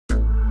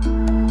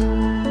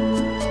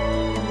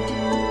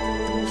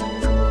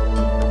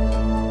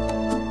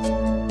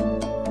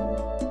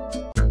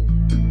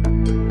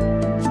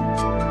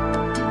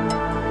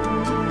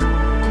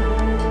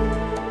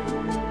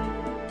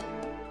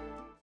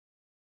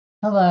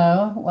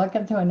Hello,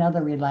 welcome to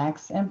another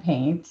Relax and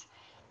Paint.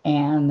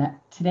 And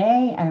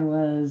today I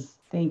was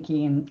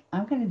thinking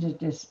I'm going to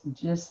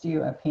just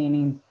do a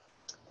painting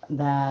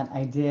that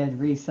I did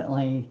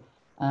recently.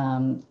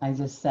 I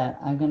just said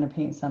I'm going to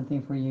paint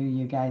something for you.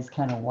 You guys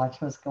kind of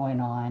watch what's going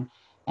on,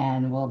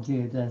 and we'll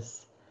do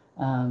this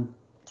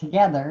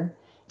together.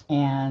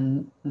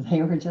 And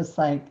they were just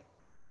like,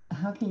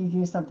 "How can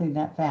you do something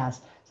that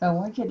fast?" So I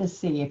want you to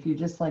see if you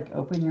just like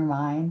open your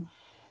mind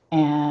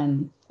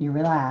and you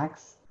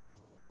relax.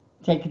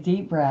 Take a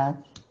deep breath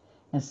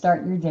and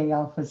start your day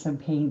off with some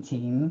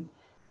painting.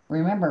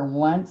 Remember,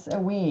 once a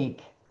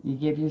week, you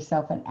give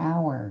yourself an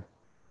hour.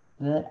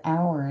 That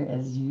hour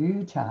is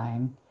you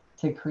time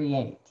to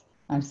create.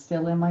 I'm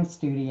still in my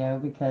studio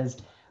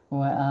because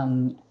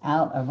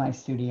out of my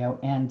studio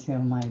and to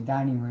my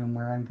dining room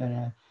where I'm going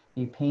to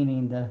be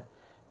painting the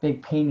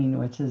big painting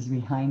which is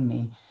behind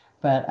me.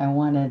 But I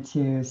wanted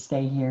to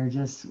stay here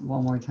just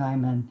one more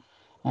time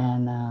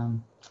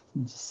and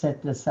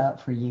set this up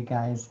for you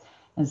guys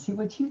and see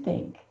what you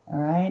think. All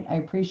right. I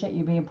appreciate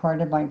you being part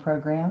of my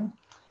program,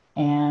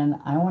 and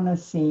I want to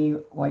see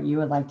what you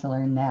would like to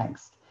learn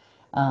next.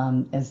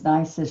 It's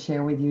nice to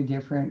share with you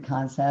different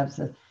concepts.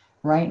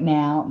 Right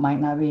now, it might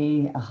not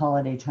be a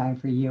holiday time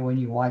for you when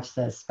you watch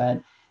this, but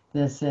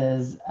this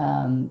is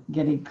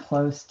getting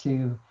close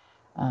to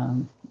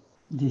um,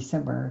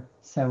 December.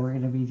 So we're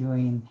going to be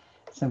doing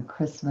some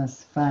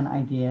Christmas fun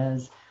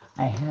ideas.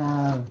 I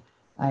have,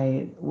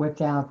 I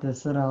whipped out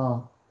this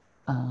little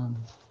um,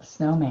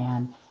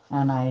 snowman,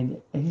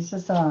 and he's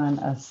just on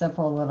a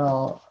simple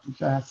little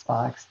dress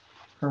box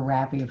for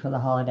wrapping for the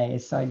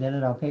holidays. So I did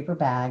it on paper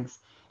bags,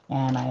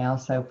 and I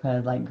also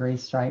put like gray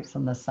stripes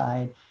on the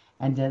side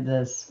and did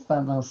this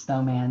fun little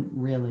snowman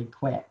really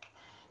quick.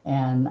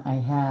 And I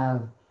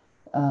have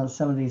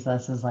some of these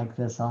lessons like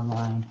this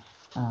online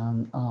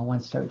on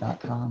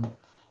onestroke.com.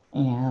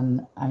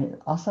 And I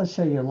also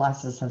show you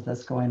lots of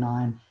this going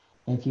on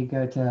if you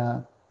go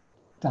to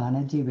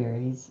Donna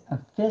Dewberry's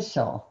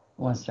official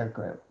One Stroke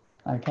group.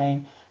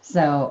 Okay,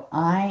 so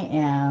I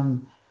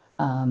am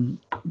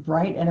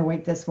bright and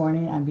awake this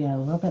morning. I'm being a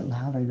little bit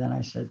louder than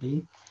I should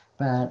be,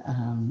 but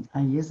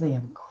I usually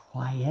am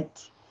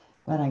quiet.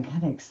 But I'm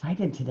kind of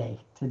excited today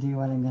to do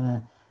what I'm going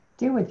to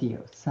do with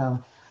you.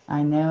 So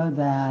I know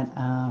that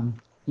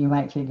you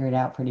might figure it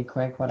out pretty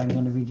quick what I'm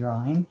going to be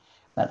drawing,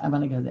 but I'm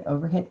going to go to the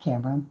overhead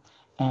camera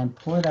and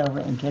pull it over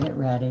and get it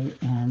ready,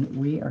 and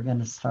we are going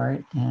to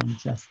start in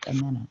just a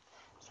minute.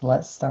 So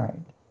let's start.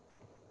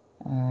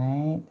 All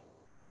right,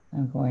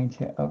 I'm going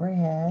to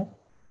overhead,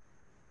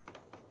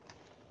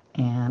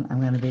 and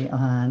I'm going to be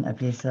on a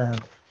piece of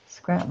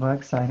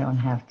scrapbook so I don't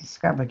have to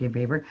scrapbooking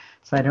paper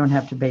so I don't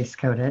have to base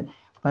coat it.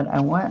 But I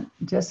want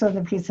just with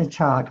a piece of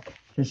chalk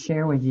to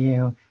share with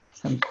you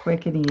some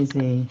quick and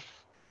easy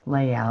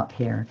layout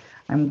here.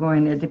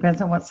 It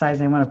depends on what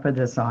size I want to put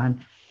this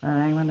on, but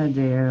I'm going to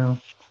do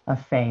a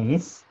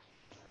face.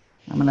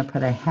 I'm going to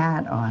put a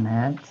hat on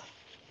it,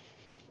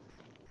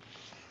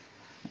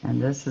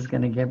 and this is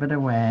going to give it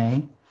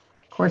away.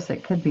 Of course,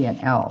 it could be an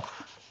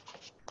elf,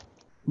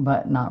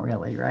 but not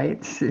really,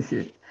 right?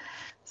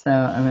 So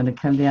I'm going to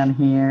come down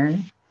here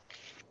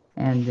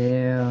and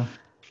do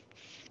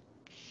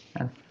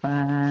a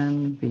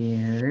fun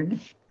beard.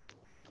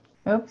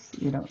 Oops,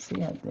 you don't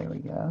see it. There we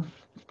go.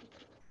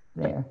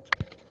 There.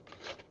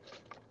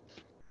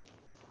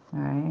 All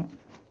right.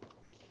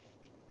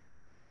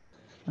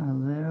 A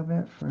little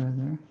bit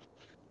further.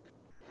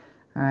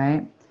 All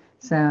right.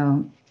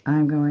 So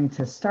I'm going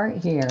to start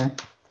here,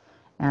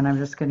 and I'm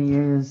just going to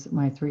use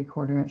my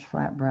 3/4 inch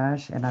flat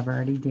brush, and I've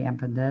already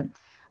dampened it.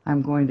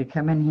 I'm going to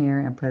come in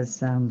here and put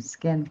some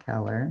skin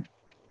color.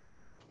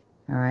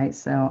 All right,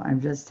 so I'm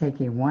just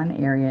taking one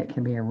area. It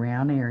can be a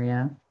round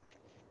area,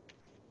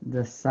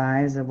 the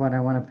size of what I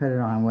want to put it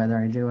on, whether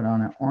I do it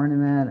on an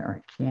ornament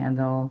or a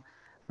candle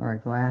or a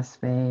glass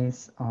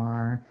vase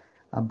or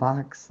a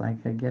box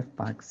like a gift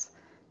box,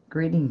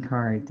 greeting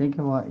card. Think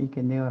of what you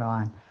can do it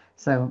on.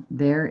 So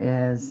there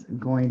is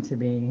going to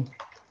be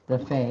the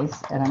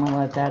face, and I'm going to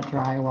let that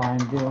dry while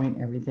I'm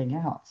doing everything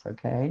else,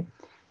 okay?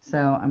 So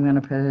I'm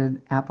going to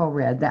put apple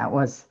red. That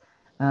was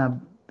uh,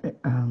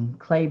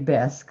 clay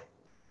bisque,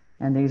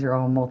 and these are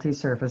all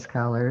multi-surface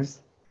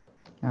colors.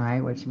 All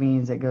right, which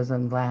means it goes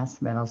on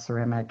glass, metal,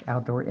 ceramic,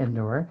 outdoor,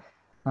 indoor.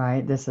 All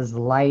right, this is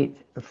light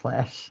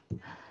flesh.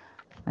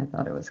 I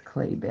thought it was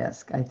clay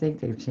bisque. I think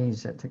they've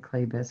changed it to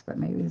clay bisque, but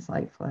maybe it's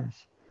light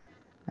flesh.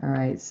 All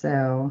right,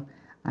 so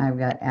I've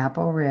got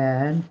apple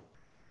red,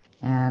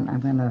 and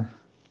I'm going to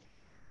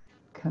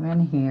come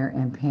in here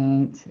and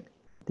paint.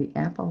 The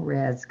apple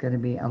red's going to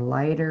be a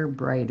lighter,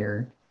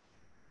 brighter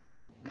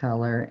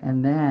color,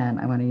 and then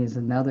I'm going to use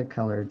another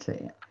color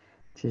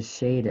to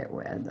shade it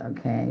with,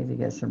 okay, to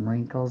get some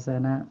wrinkles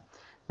in it.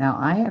 Now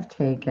I have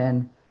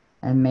taken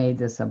and made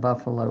this a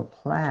buffalo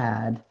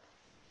plaid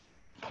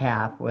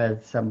cap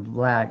with some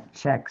black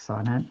checks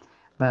on it,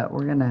 but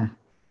we're gonna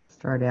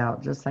start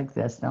out just like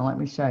this. Now let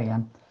me show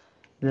you.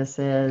 This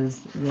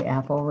is the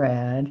apple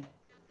red.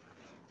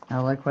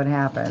 Now look what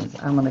happens.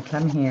 I'm gonna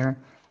come here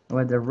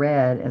with the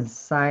red and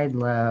side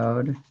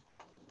load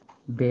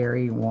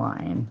berry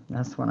wine.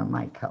 That's one of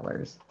my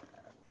colors.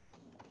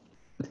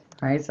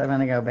 All right, so I'm going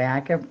to go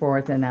back and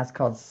forth, and that's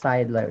called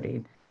side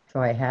loading.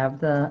 So I have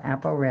the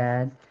apple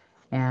red,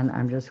 and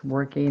I'm just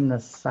working the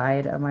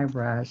side of my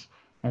brush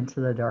into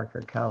the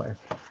darker color.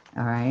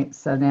 All right,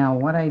 so now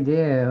what I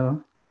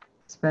do,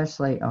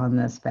 especially on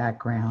this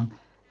background,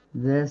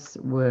 this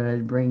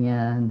would bring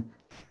in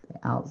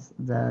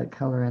the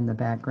color in the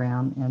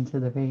background into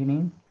the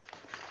painting.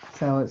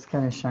 So it's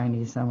kind of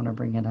shiny, so I'm going to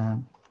bring it up.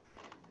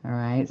 All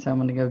right, so I'm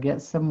going to go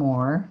get some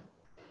more.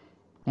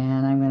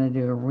 And I'm going to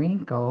do a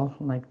wrinkle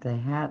like the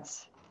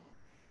hats,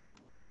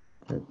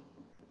 the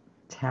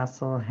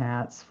tassel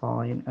hats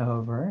falling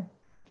over.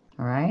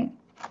 All right.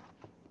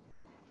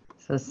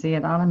 So see,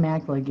 it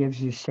automatically gives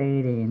you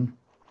shading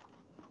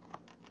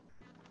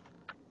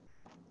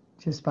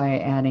just by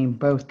adding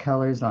both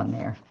colors on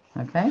there.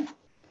 Okay.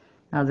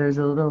 Now there's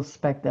a little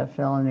speck that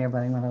fell in there, but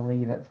I'm going to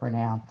leave it for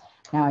now.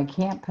 Now I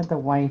can't put the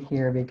white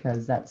here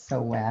because that's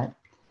so wet,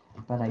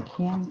 but I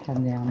can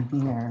come down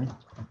here.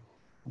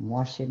 I'm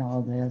washing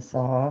all this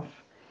off,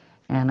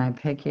 and I'm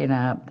picking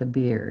up the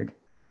beard.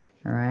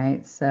 All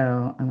right,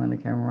 so I'm going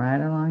to come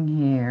right along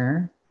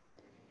here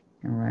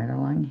and right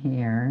along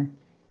here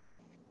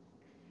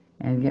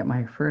and get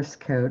my first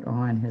coat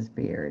on his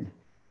beard.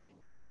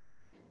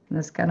 Isn't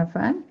this kind of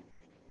fun?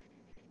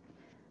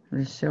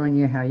 I'm just showing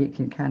you how you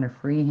can kind of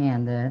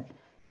freehand it.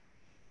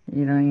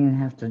 You don't even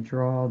have to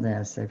draw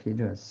this. If you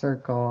do a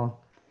circle,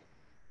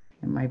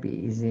 it might be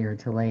easier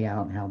to lay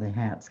out how the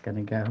hat's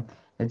going to go.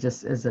 It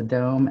just is a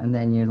dome, and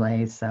then you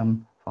lay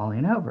some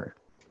falling over.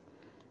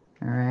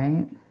 All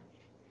right.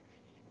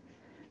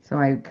 So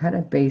I cut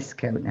a base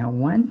coat. Now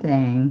one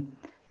thing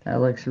that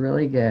looks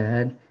really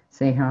good,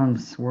 see how I'm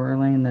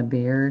swirling the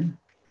beard?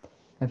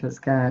 If it's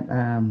got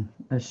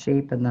a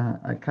shape and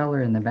a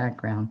color in the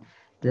background,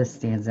 this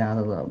stands out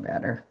a little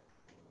better.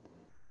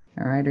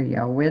 All right, are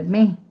y'all with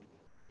me?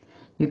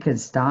 You could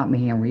stop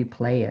me and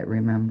replay it,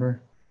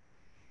 remember?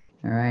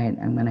 All right,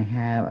 I'm going to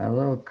have a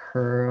little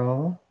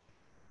curl.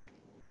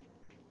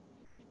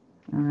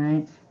 All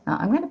right, now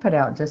I'm going to put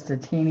out just a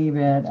teeny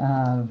bit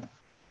of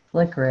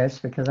licorice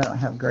because I don't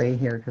have gray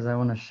here because I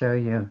want to show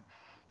you.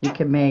 You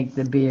can make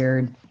the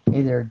beard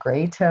either a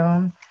gray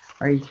tone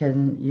or you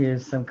can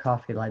use some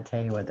coffee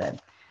latte with it.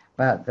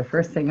 But the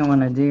first thing I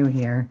want to do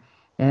here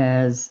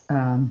is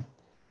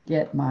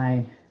get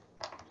my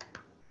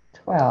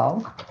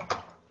 12.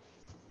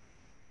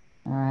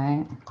 All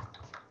right.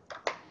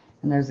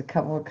 And there's a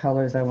couple of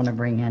colors I want to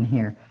bring in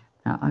here.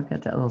 Now, I've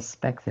got that little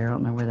speck there. I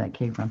don't know where that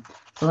came from.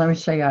 So let me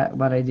show you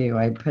what I do.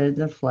 I put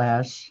the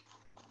flesh,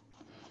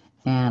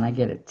 and I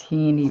get a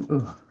teeny,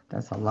 ooh,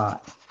 that's a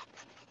lot.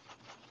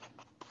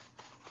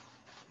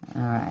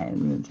 All right, I'm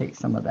going to take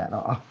some of that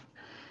off.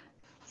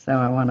 So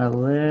I want a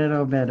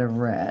little bit of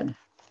red.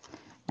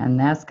 And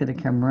that's going to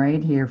come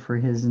right here for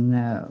his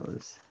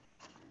nose.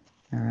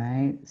 All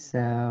right,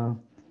 so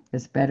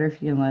it's better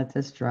if you let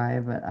this dry,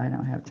 but I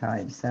don't have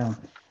time. So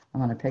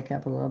I'm going to pick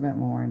up a little bit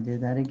more and do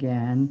that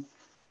again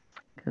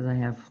because I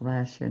have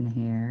flesh in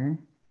here.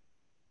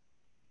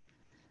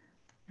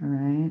 All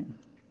right.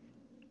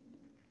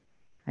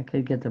 I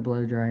could get the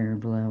blow dryer and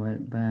blow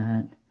it, but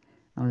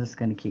I'm just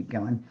going to keep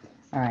going.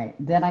 All right,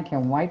 then I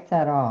can wipe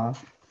that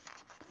off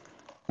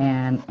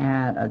and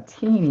add a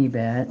teeny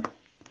bit,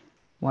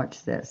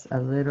 watch this, a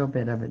little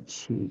bit of a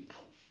cheek.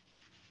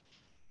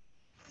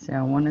 So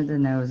I wanted the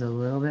nose a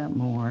little bit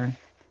more,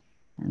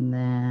 and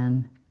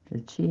then the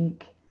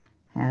cheek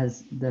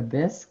has the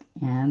bisque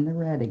and the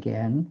red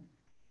again,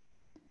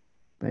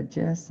 but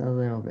just a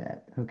little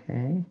bit,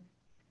 okay?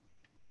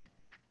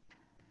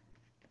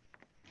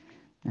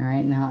 All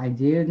right, now I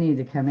do need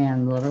to come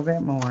in a little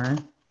bit more,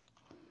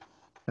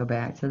 go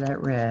back to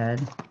that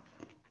red,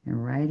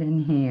 and right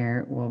in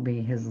here will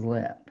be his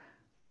lip.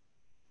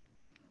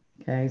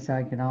 Okay, so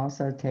I can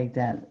also take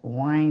that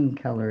wine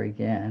color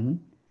again.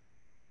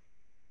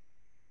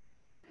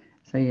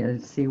 So you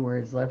see where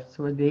his lips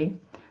would be.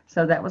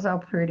 So that was all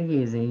pretty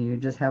easy. You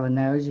just have a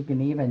nose. You can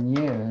even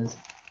use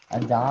a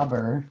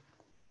dauber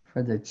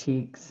for the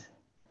cheeks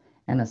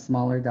and a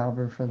smaller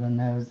dauber for the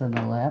nose and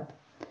the lip.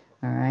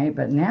 All right,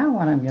 but now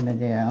what I'm going to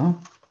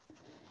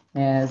do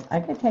is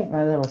I could take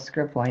my little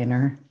script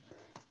liner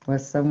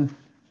with some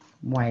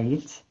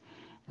white,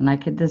 and I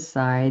could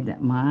decide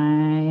that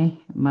my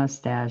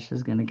mustache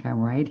is going to come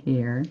right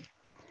here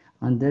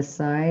on this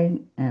side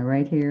and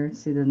right here.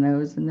 See, the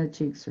nose and the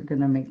cheeks are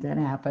going to make that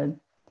happen.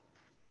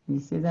 You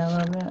see that a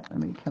little bit? Let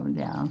me come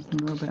down a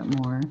little bit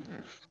more.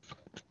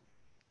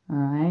 All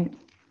right.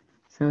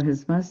 So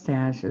his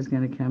mustache is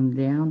going to come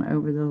down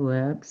over the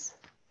lips.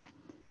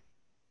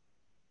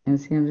 And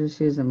see, I'm just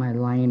using my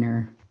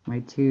liner,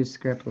 my 2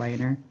 script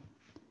liner.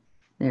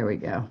 There we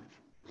go.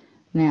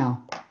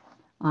 Now,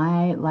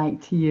 I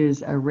like to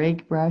use a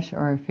rake brush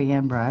or a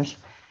fan brush,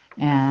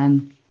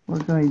 and we're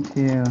going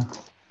to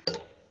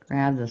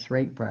grab this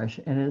rake brush,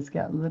 and it's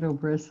got little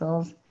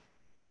bristles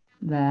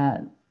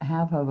that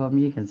half of them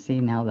you can see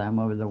now that I'm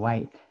over the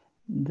white.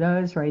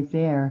 Those right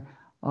there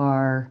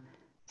are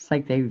It's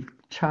like they've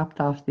chopped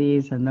off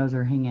these and those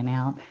are hanging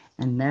out.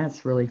 And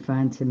that's really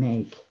fun to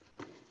make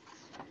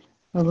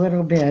a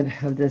little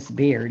bit of this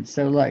beard.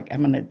 So look,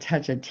 I'm going to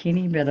touch a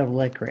teeny bit of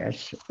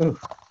licorice. Ooh,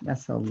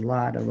 that's a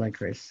lot of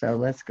licorice. So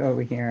let's go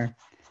over here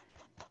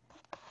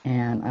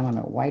and I'm going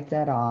to wipe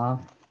that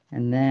off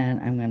and then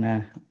I'm going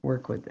to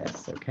work with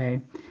this, okay?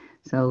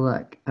 So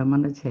look, I'm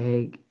going to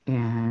take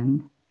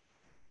and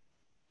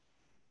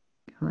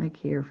go like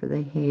here for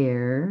the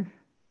hair.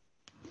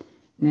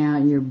 Now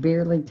you're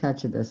barely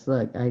touching this.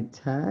 Look, I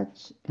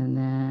touch and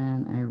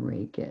then I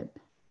rake it.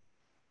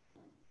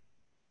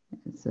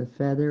 It's a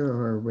feather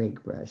or a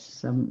rake brush.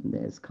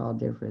 It's called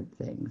different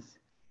things.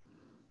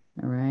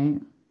 All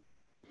right.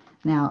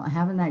 Now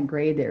having that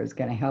gray there is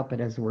going to help it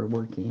as we're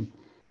working.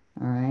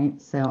 All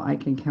right. So I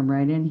can come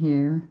right in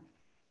here.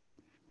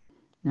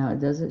 Now it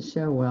doesn't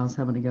show well,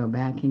 so I'm going to go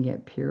back and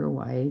get pure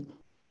white.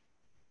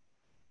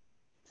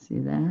 See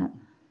that?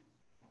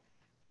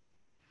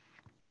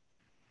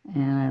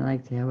 And I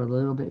like to have a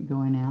little bit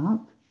going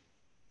out.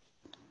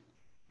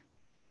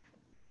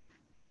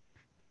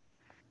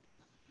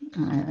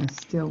 I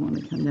still want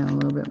to come down a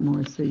little bit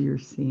more so you're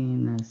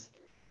seeing this.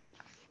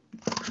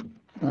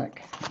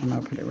 Look, I'm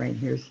going to put it right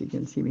here so you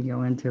can see me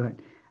go into it.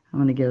 I'm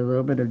going to get a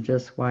little bit of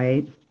just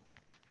white.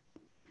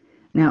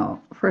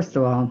 Now, first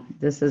of all,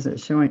 this isn't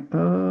showing.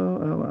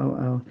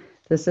 Oh.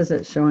 This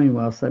isn't showing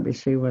well, so let me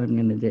show you what I'm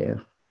going to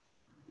do.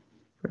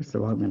 First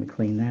of all, I'm going to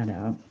clean that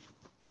out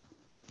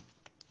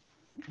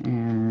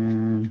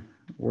and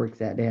work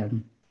that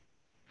in.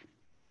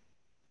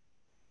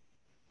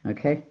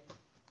 Okay.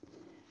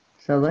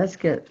 So let's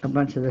get a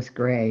bunch of this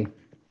gray.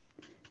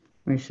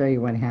 Let me show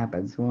you what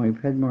happens when we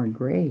put more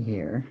gray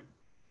here.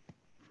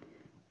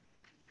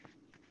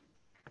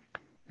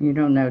 You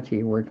don't know till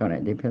you work on it.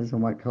 It depends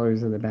on what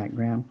colors are the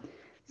background.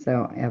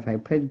 So if I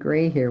put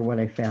gray here, what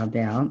I found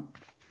out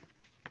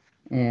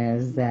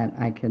is that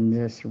I can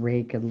just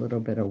rake a little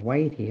bit of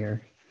white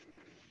here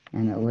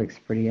and it looks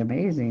pretty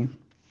amazing.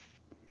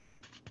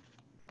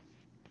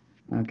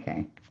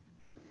 Okay.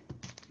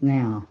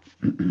 Now,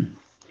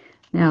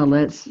 now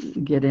let's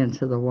get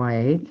into the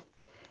white.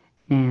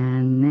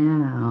 And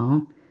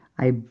now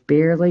I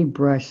barely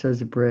brush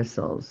those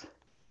bristles.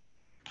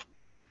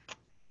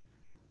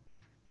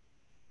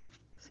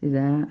 See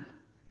that?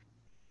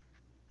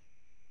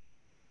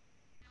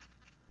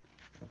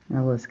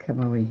 Now let's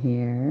come over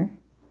here.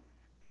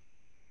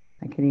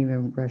 I can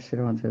even brush it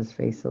onto his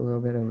face a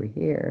little bit over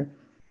here,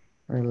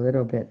 or a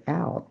little bit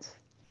out.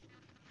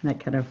 Isn't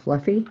that kind of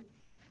fluffy?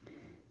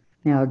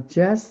 Now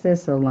just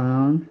this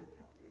alone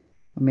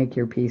will make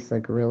your piece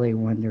look really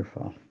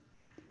wonderful.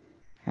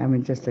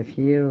 Having just a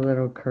few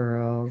little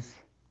curls.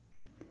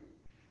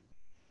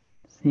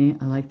 See,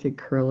 I like to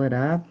curl it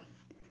up.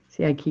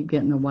 See, I keep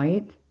getting the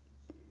white.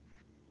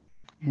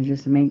 And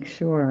just make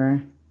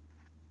sure,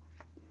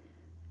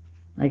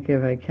 like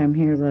if I come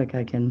here, look,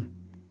 I can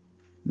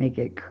make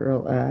it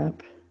curl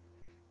up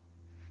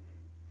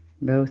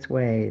both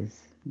ways.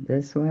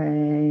 This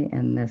way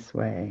and this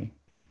way.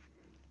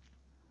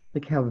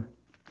 Look how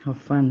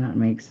fun that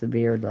makes the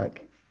beard look.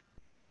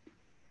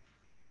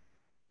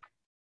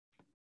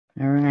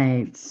 All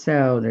right,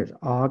 so there's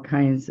all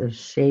kinds of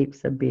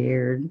shapes of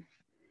beard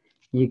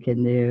you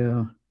can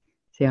do.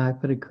 See how I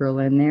put a curl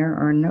in there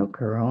or no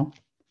curl.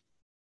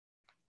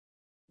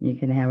 You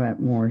can have it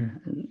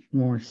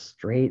more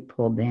straight,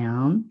 pulled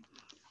down,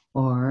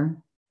 or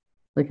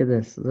look at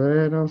this,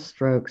 little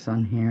strokes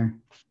on here.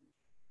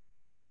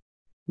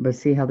 But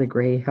see how the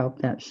gray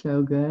helped that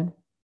show good?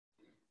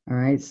 All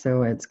right,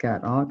 so it's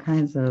got all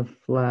kinds of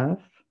fluff.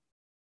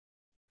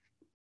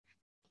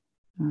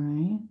 All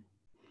right,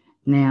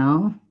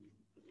 now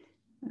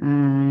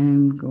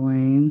I'm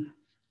going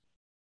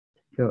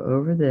to go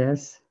over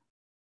this.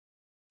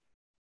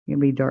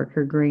 It'll be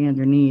darker gray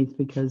underneath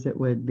because it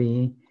would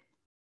be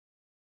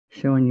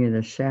showing you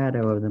the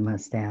shadow of the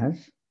mustache.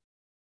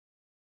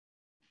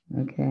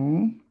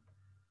 Okay.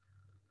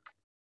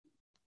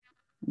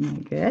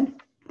 Good.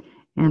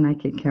 And I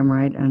could come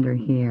right under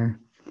here.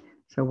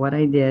 So what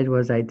I did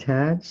was I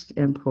touched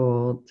and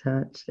pulled,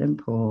 touched and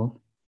pulled.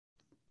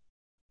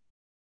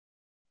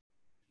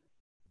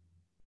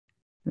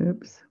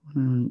 Oops,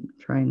 I'm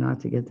trying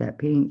not to get that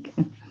pink.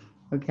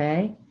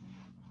 Okay.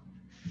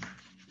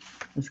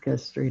 Let's go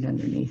straight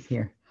underneath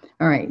here.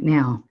 All right,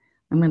 now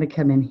I'm going to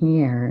come in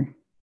here.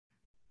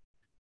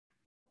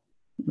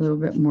 A little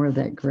bit more of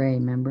that gray,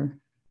 remember?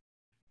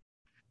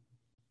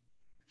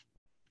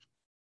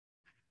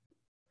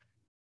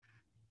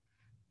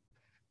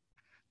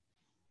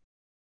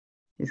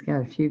 He's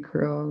got a few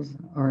curls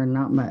or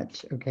not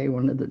much. Okay,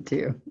 one of the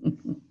two.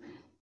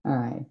 All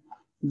right,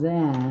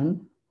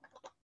 then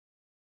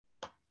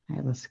I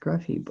have a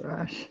scruffy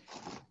brush.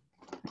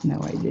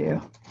 No, I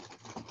do.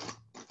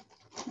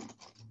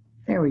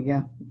 There we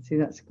go. See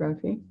that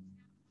scruffy?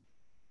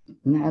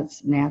 And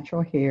that's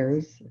natural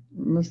hairs.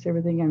 Most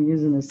everything I'm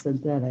using is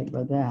synthetic,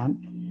 but that.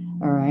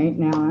 All right,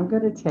 now I'm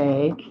going to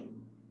take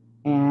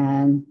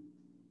and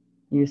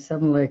use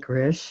some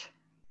licorice.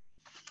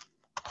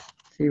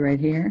 See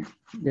right here,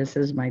 this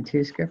is my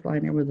 2-script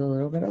liner with a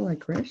little bit of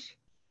licorice.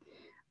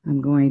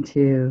 I'm going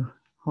to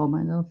hold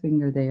my little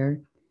finger there,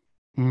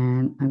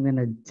 and I'm going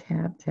to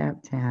tap,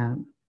 tap, tap,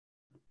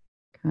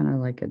 kind of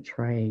like a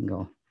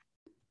triangle.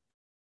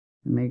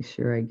 Make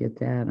sure I get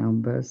that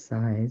on both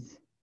sides.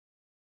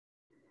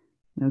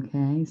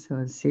 Okay, so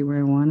let's see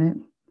where I want it.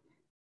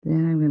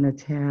 Then I'm going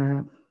to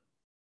tap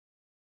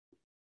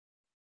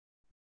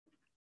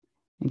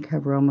and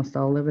cover almost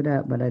all of it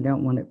up, but I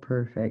don't want it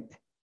perfect.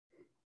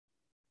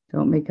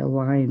 Don't make a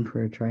line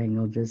for a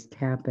triangle, just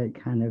tap it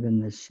kind of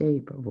in the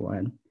shape of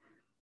one.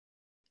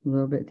 A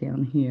little bit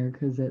down here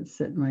because it's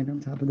sitting right on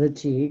top of the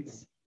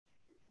cheeks.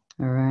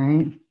 All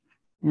right,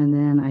 and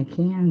then I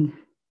can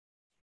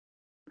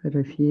put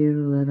a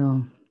few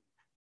little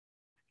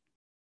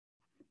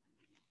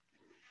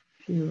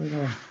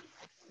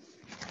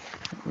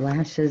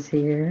lashes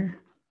here.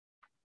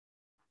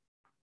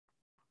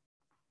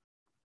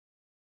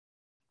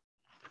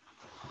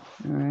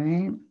 All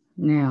right,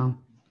 now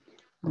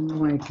I'm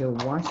going to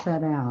wash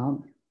that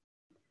out.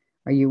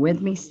 Are you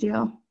with me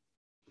still?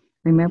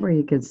 Remember,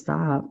 you could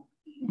stop,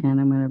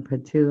 and I'm going to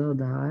put 2 little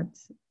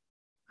dots,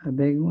 a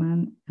big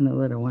one and a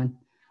little one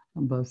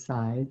on both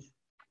sides.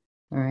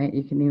 All right,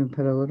 you can even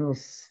put a little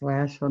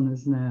slash on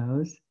his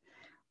nose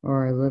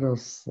or a little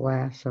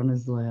slash on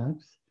his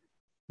lips.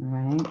 All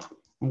right,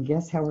 and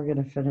guess how we're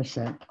going to finish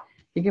it?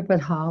 You could put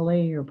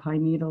holly or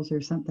pine needles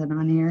or something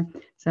on here.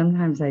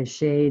 Sometimes I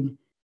shade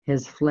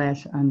his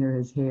flesh under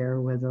his hair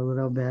with a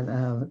little bit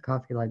of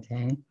coffee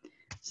latte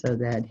so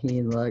that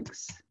he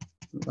looks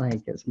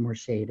like it's more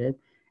shaded.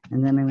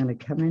 And then I'm going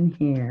to come in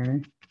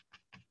here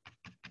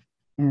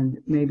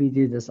and maybe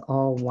do this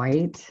all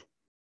white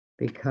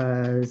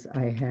because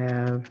I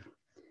have,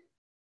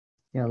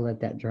 yeah, let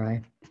that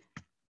dry.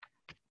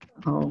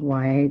 All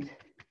white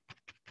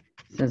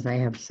since I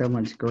have so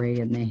much gray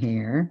in the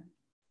hair.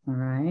 All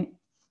right.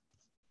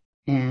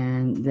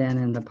 And then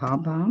in the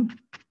pom-pom,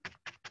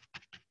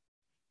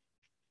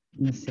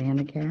 the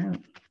Santa cap.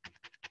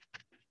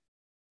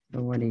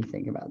 So what do you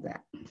think about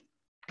that?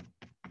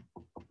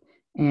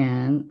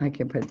 And I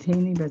can put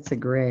teeny bits of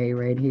gray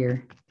right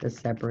here to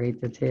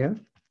separate the two.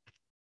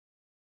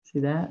 See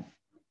that?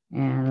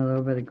 And a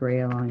little bit of gray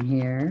along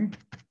here.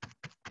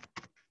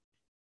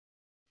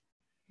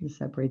 Just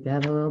separate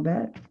that a little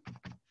bit.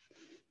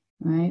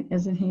 All right,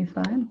 isn't he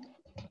fun?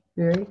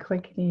 Very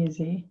quick and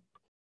easy.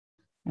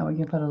 Now we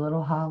can put a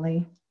little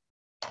holly,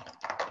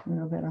 a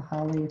little bit of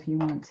holly if you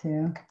want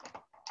to.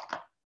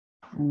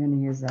 I'm going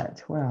to use that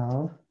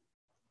 12.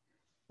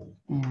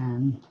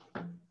 And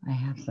I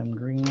have some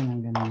green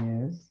I'm going to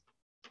use.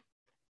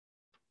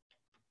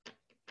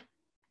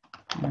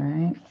 All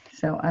right,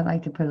 so I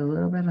like to put a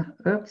little bit of,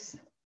 oops.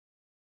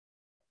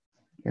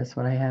 Guess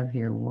what I have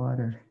here?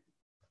 Water.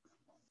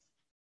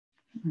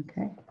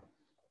 Okay.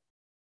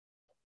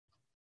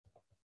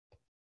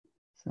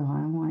 So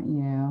I want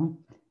you,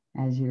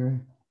 as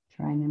you're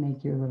trying to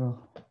make your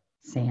little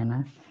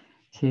Santa,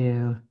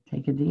 to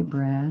take a deep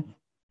breath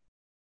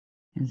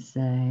and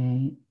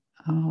say,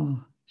 oh,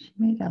 she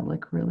made that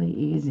look really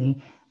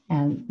easy.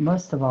 And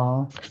most of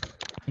all,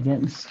 I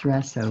didn't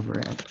stress over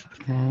it,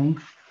 okay?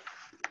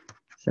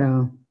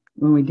 So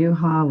when we do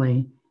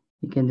holly,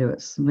 you can do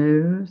it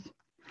smooth,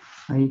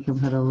 or you can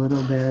put a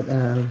little bit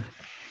of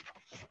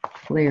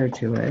flair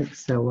to it.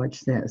 So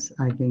watch this.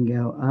 I can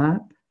go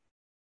up,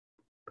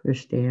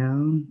 push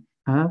down,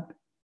 up,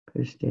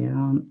 push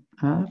down,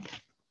 up,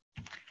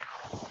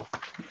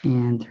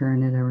 and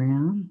turn it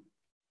around,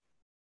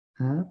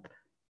 up,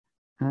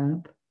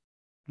 up,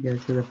 go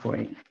to the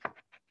point.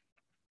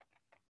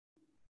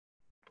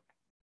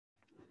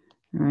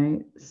 All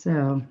right,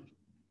 so,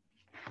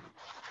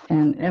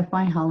 and if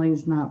my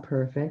holly's not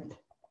perfect,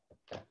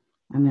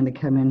 I'm going to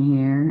come in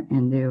here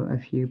and do a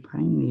few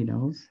pine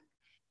needles.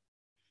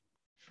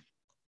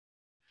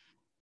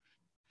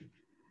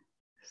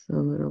 Just a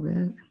little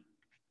bit.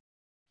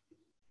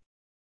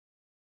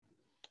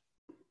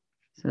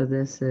 So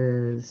this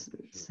is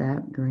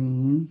sap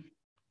green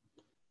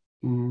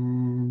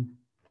and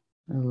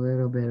a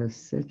little bit of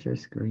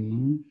citrus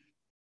green.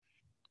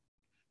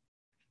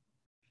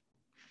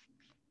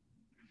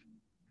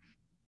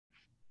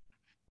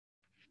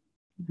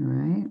 All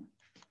right.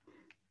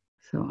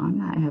 So I'm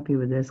not happy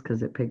with this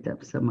because it picked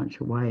up so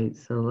much white.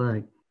 So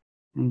look,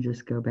 I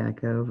just go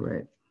back over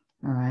it.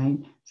 All right.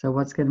 So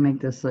what's going to make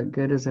this look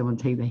good is I'm going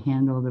to take the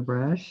handle of the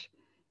brush,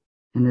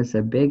 and it's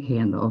a big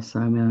handle. So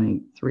I'm going to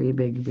make 3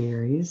 big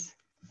berries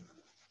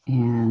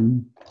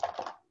and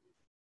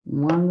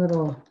one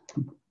little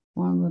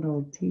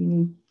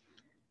teeny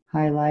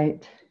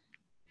highlight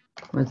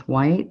with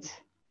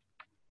white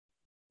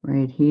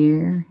right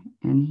here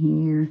and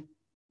here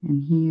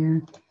and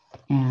here.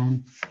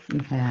 And you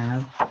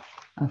have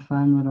a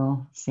fun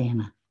little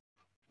Santa.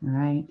 All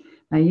right.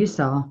 Now you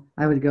saw,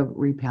 I would go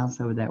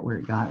repounce over that where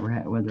it got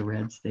red, where the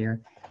red's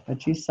there.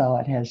 But you saw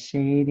it has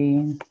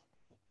shading,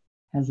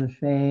 has a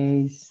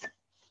face.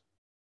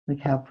 Look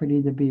how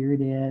pretty the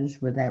beard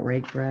is with that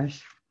rake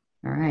brush.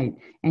 All right.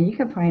 And you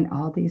can find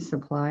all these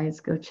supplies.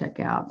 Go check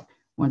out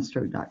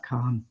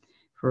onestroke.com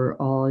for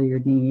all your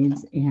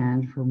needs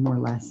and for more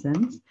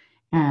lessons.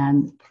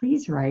 And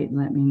please write and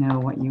let me know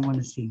what you want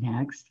to see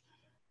next.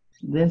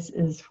 This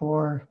is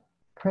for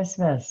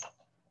Christmas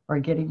or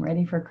getting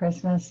ready for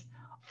Christmas,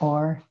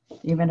 or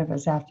even if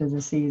it's after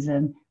the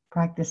season,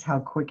 practice how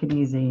quick and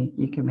easy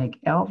you can make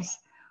elves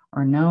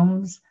or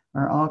gnomes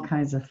or all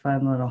kinds of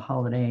fun little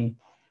holiday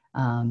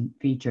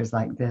features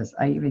like this.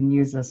 I even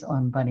use this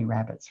on bunny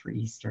rabbits for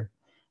Easter.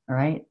 All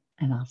right,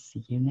 and I'll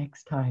see you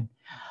next time.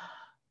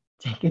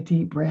 Take a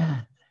deep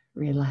breath,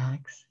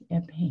 relax,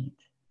 and paint.